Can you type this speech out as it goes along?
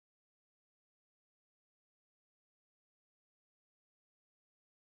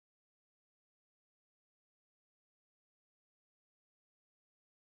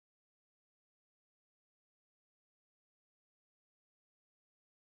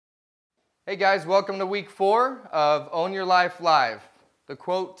Hey guys, welcome to week 4 of Own Your Life Live. The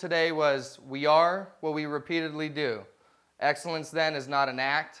quote today was, "We are what we repeatedly do. Excellence then is not an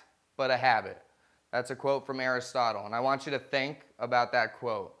act, but a habit." That's a quote from Aristotle, and I want you to think about that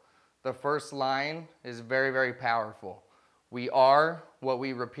quote. The first line is very, very powerful. We are what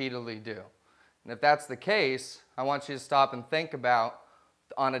we repeatedly do. And if that's the case, I want you to stop and think about,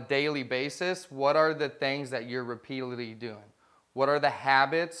 on a daily basis, what are the things that you're repeatedly doing? What are the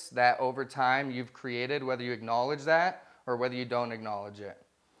habits that over time you've created, whether you acknowledge that or whether you don't acknowledge it?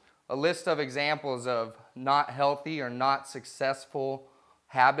 A list of examples of not healthy or not successful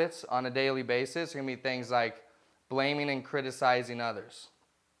habits on a daily basis are going to be things like blaming and criticizing others,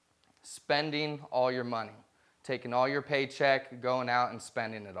 spending all your money, taking all your paycheck, going out and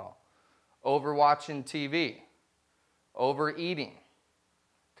spending it all, overwatching TV, overeating,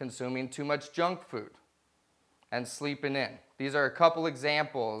 consuming too much junk food, and sleeping in. These are a couple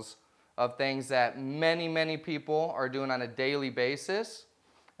examples of things that many, many people are doing on a daily basis.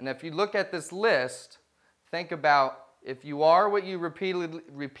 And if you look at this list, think about, if you are what you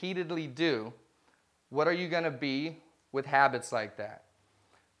repeatedly do, what are you going to be with habits like that?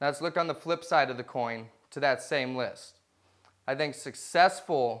 Now let's look on the flip side of the coin to that same list. I think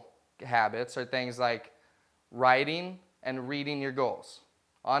successful habits are things like writing and reading your goals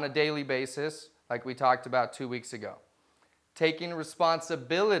on a daily basis, like we talked about 2 weeks ago. Taking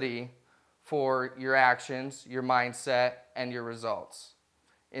responsibility for your actions, your mindset, and your results.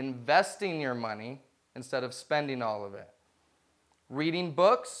 Investing your money instead of spending all of it. Reading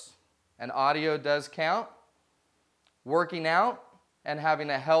books, and audio does count. Working out and having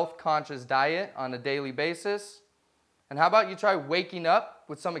a health-conscious diet on a daily basis. And how about you try waking up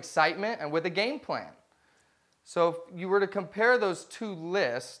with some excitement and with a game plan? So if you were to compare those two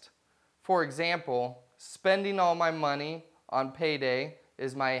lists, for example, spending all my money on payday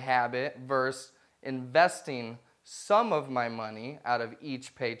is my habit versus investing some of my money out of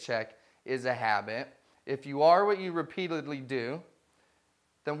each paycheck is a habit. If you are what you repeatedly do,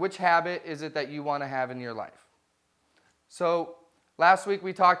 then which habit is it that you want to have in your life? So last week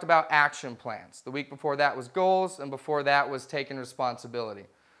we talked about action plans. The week before that was goals, and before that was taking responsibility.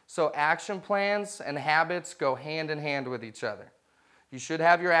 So action plans and habits go hand in hand with each other. You should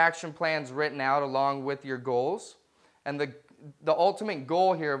have your action plans written out along with your goals. And the ultimate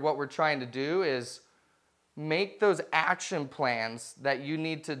goal here of what we're trying to do is make those action plans that you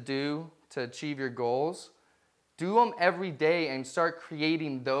need to do to achieve your goals, do them every day and start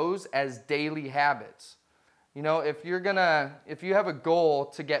creating those as daily habits. You know, if you have a goal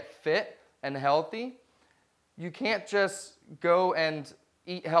to get fit and healthy, you can't just go and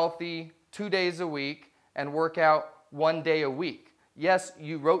eat healthy 2 days a week and work out 1 day a week. Yes,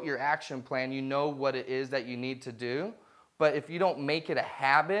 you wrote your action plan, you know what it is that you need to do, but if you don't make it a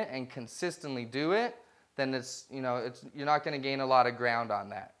habit and consistently do it, then you're not going to gain a lot of ground on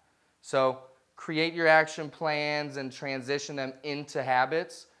that. So create your action plans and transition them into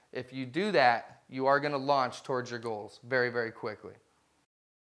habits. If you do that, you are going to launch towards your goals very, very quickly.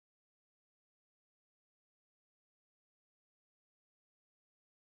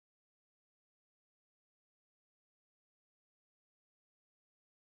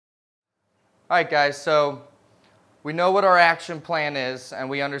 All right, guys, so we know what our action plan is, and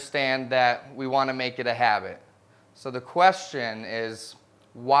we understand that we want to make it a habit. So the question is,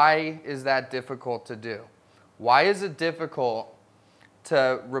 why is that difficult to do? Why is it difficult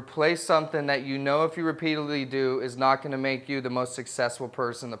to replace something that you know if you repeatedly do is not going to make you the most successful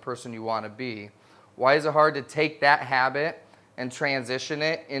person, the person you want to be? Why is it hard to take that habit and transition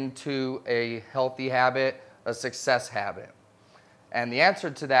it into a healthy habit, a success habit? And the answer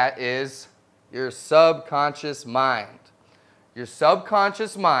to that is your subconscious mind. Your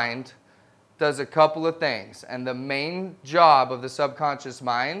subconscious mind does a couple of things, and the main job of the subconscious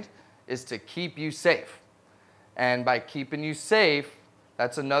mind is to keep you safe. And by keeping you safe,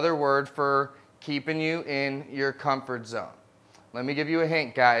 that's another word for keeping you in your comfort zone. Let me give you a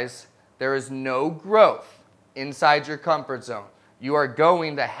hint, guys. There is no growth inside your comfort zone. You are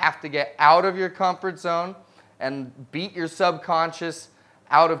going to have to get out of your comfort zone and beat your subconscious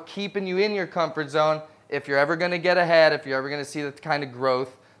out of keeping you in your comfort zone if you're ever going to get ahead, if you're ever going to see the kind of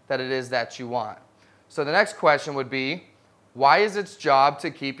growth that it is that you want. So the next question would be, why is its job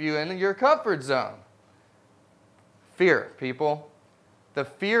to keep you in your comfort zone? Fear, people. The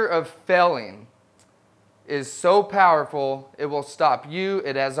fear of failing is so powerful, it will stop you.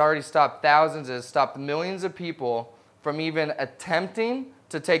 It has already stopped thousands. It has stopped millions of people from even attempting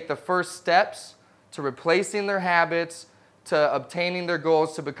to take the first steps to replacing their habits, to obtaining their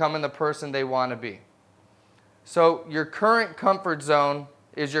goals, to becoming the person they want to be. So your current comfort zone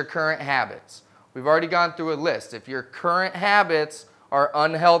is your current habits. We've already gone through a list. If your current habits are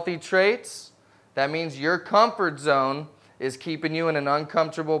unhealthy traits, that means your comfort zone is keeping you in an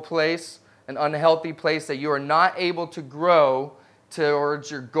uncomfortable place, an unhealthy place that you are not able to grow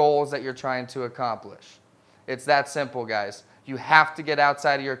towards your goals that you're trying to accomplish. It's that simple, guys. You have to get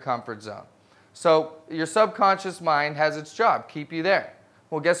outside of your comfort zone. So your subconscious mind has its job, keep you there.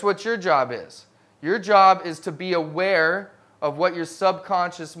 Well, guess what your job is? Your job is to be aware of what your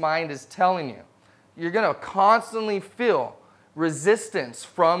subconscious mind is telling you. You're going to constantly feel resistance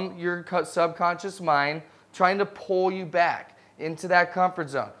from your subconscious mind trying to pull you back into that comfort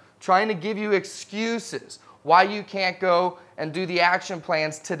zone, trying to give you excuses why you can't go and do the action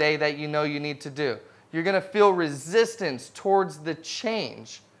plans today that you know you need to do. You're going to feel resistance towards the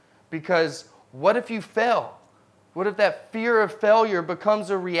change because what if you fail? What if that fear of failure becomes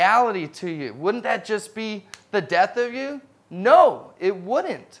a reality to you? Wouldn't that just be the death of you? No, it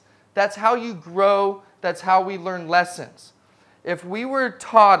wouldn't. That's how you grow. That's how we learn lessons. If we were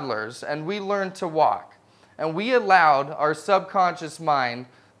toddlers and we learned to walk and we allowed our subconscious mind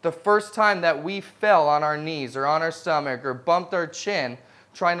the first time that we fell on our knees or on our stomach or bumped our chin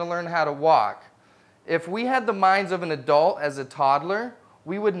trying to learn how to walk, if we had the minds of an adult as a toddler,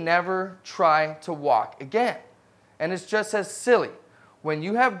 we would never try to walk again. And it's just as silly. When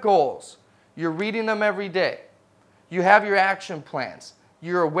you have goals, you're reading them every day, you have your action plans,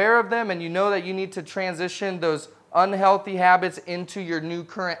 you're aware of them, and you know that you need to transition those unhealthy habits into your new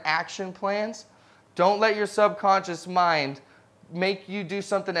current action plans. Don't let your subconscious mind make you do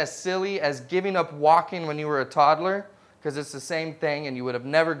something as silly as giving up walking when you were a toddler, because it's the same thing and you would have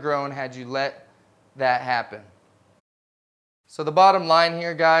never grown had you let that happen. So the bottom line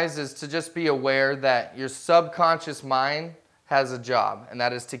here, guys, is to just be aware that your subconscious mind has a job, and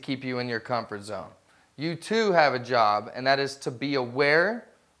that is to keep you in your comfort zone. You too have a job, and that is to be aware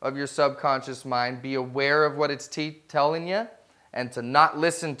of your subconscious mind, be aware of what it's telling you, and to not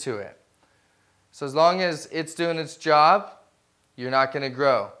listen to it. So as long as it's doing its job, you're not going to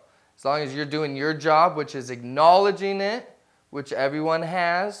grow. As long as you're doing your job, which is acknowledging it, which everyone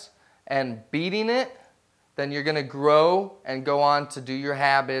has, and beating it, then you're going to grow and go on to do your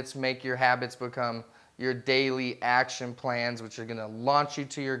habits, make your habits become your daily action plans, which are going to launch you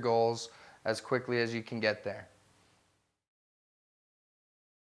to your goals as quickly as you can get there.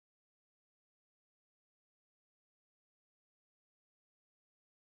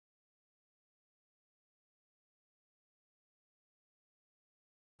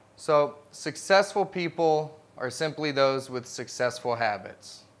 So successful people are simply those with successful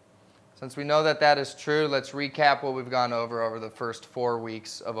habits. Since we know that that is true, let's recap what we've gone over the first 4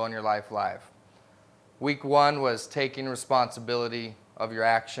 weeks of Own Your Life Live. Week 1 was taking responsibility of your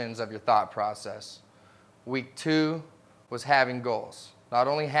actions, of your thought process. Week 2 was having goals. Not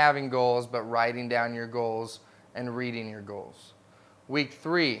only having goals, but writing down your goals and reading your goals. Week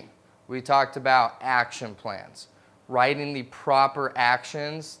 3, we talked about action plans. Writing the proper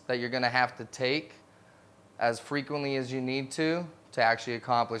actions that you're going to have to take as frequently as you need to actually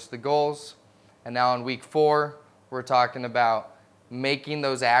accomplish the goals. And now in week 4, we're talking about making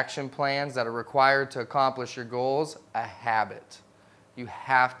those action plans that are required to accomplish your goals a habit. You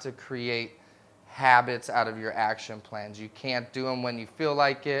have to create habits out of your action plans. You can't do them when you feel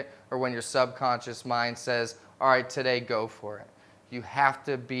like it or when your subconscious mind says, all right, today go for it. You have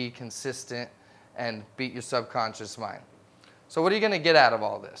to be consistent and beat your subconscious mind. So what are you going to get out of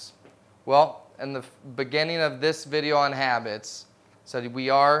all this? Well, in the beginning of this video on habits, so we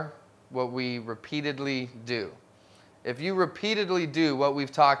are what we repeatedly do. If you repeatedly do what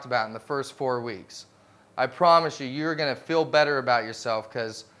we've talked about in the first 4 weeks, I promise you, you're going to feel better about yourself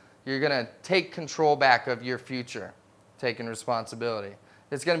because you're going to take control back of your future, taking responsibility.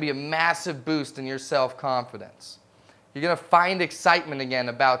 It's going to be a massive boost in your self-confidence. You're going to find excitement again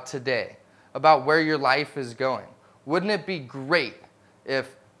about today, about where your life is going. Wouldn't it be great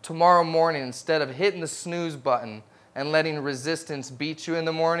if tomorrow morning, instead of hitting the snooze button and letting resistance beat you in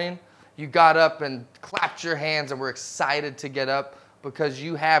the morning, you got up and clapped your hands and were excited to get up because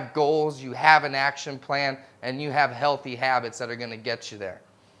you have goals, you have an action plan, and you have healthy habits that are going to get you there.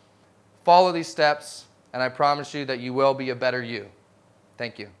 Follow these steps, and I promise you that you will be a better you.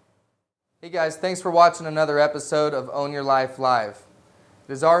 Thank you. Hey guys, thanks for watching another episode of Own Your Life Live.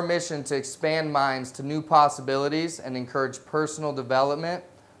 It is our mission to expand minds to new possibilities and encourage personal development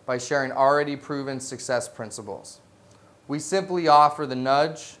by sharing already proven success principles. We simply offer the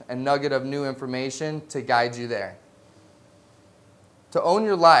nudge and nugget of new information to guide you there. To own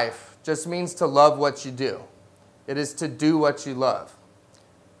your life just means to love what you do. It is to do what you love.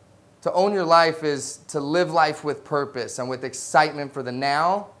 To own your life is to live life with purpose and with excitement for the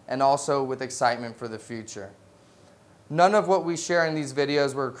now and also with excitement for the future. None of what we share in these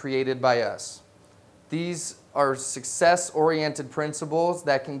videos were created by us. These are success-oriented principles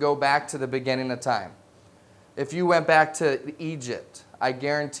that can go back to the beginning of time. If you went back to Egypt, I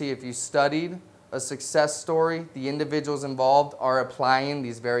guarantee if you studied a success story, the individuals involved are applying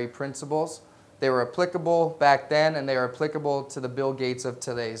these very principles. They were applicable back then, and they are applicable to the Bill Gates of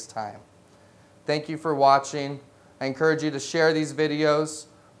today's time. Thank you for watching. I encourage you to share these videos.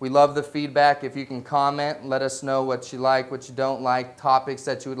 We love the feedback. If you can comment, let us know what you like, what you don't like, topics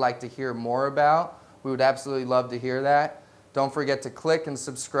that you would like to hear more about. We would absolutely love to hear that. Don't forget to click and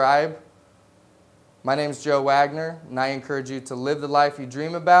subscribe. My name is Joe Wagner, and I encourage you to live the life you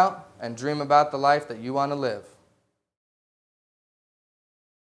dream about and dream about the life that you want to live.